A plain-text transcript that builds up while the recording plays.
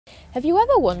Have you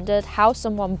ever wondered how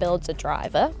someone builds a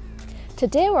driver?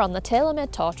 Today we're on the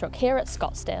TaylorMade Tour Truck here at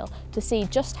Scottsdale to see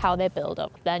just how they build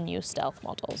up their new Stealth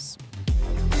models.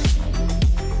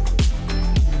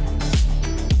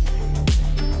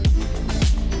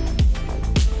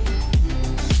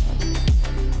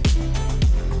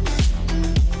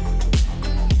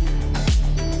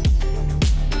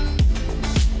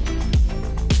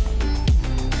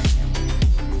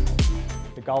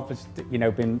 The Golf has,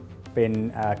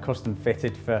 been custom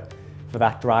fitted for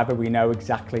that driver. We know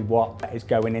exactly what is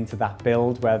going into that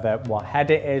build, what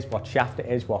head it is, what shaft it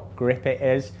is, what grip it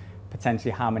is,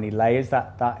 potentially how many layers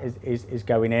that is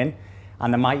going in.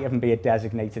 And there might even be a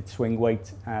designated swing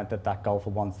weight that golfer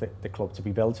wants the club to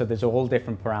be built. So there's all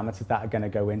different parameters that are going to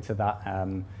go into that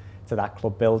to that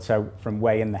club build. So from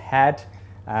weighing the head,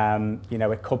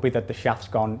 it could be that the shaft's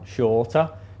gone shorter.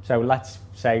 So let's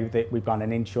say that we've gone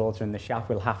an inch shorter in the shaft,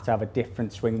 we'll have to have a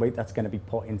different swing weight that's going to be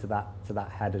put into that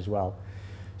head as well.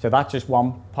 So that's just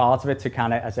one part of it to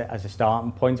kind of as a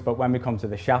starting point. But when we come to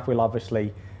the shaft, we'll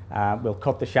obviously we'll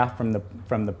cut the shaft from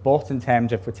the butt in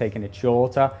terms of if we're taking it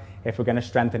shorter. If we're going to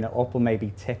strengthen it up, we'll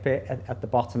maybe tip it at the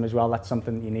bottom as well. That's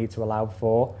something that you need to allow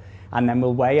for. And then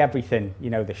we'll weigh everything.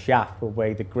 The shaft, we'll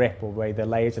weigh the grip, we'll weigh the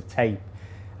layers of tape,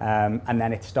 and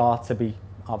then it starts to be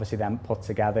obviously then put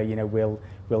together.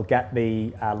 We'll get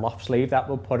the loft sleeve that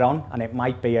we'll put on, and it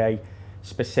might be a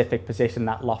specific position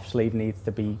that loft sleeve needs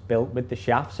to be built with the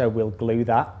shaft, so we'll glue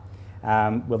that.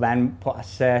 We'll then put a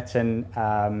certain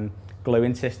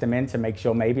gluing system in to make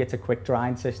sure maybe it's a quick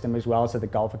drying system as well, so the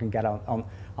golfer can get on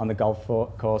the golf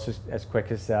course as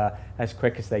quick as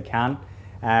they can.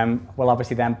 We'll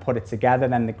obviously then put it together.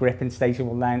 Then the gripping station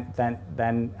will then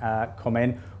come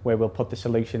in, where we'll put the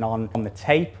solution on the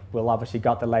tape. We'll obviously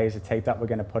got the layers of tape that we're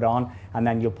going to put on, and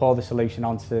then you'll pour the solution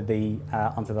onto the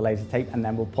layers of tape, and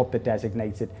then we'll put the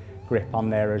designated grip on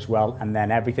there as well, and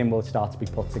then everything will start to be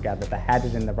put together. The head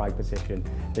is in the right position,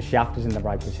 the shaft is in the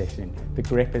right position, the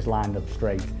grip is lined up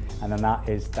straight, and then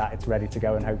it's ready to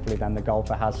go, and hopefully then the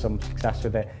golfer has some success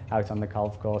with it out on the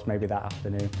golf course maybe that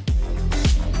afternoon.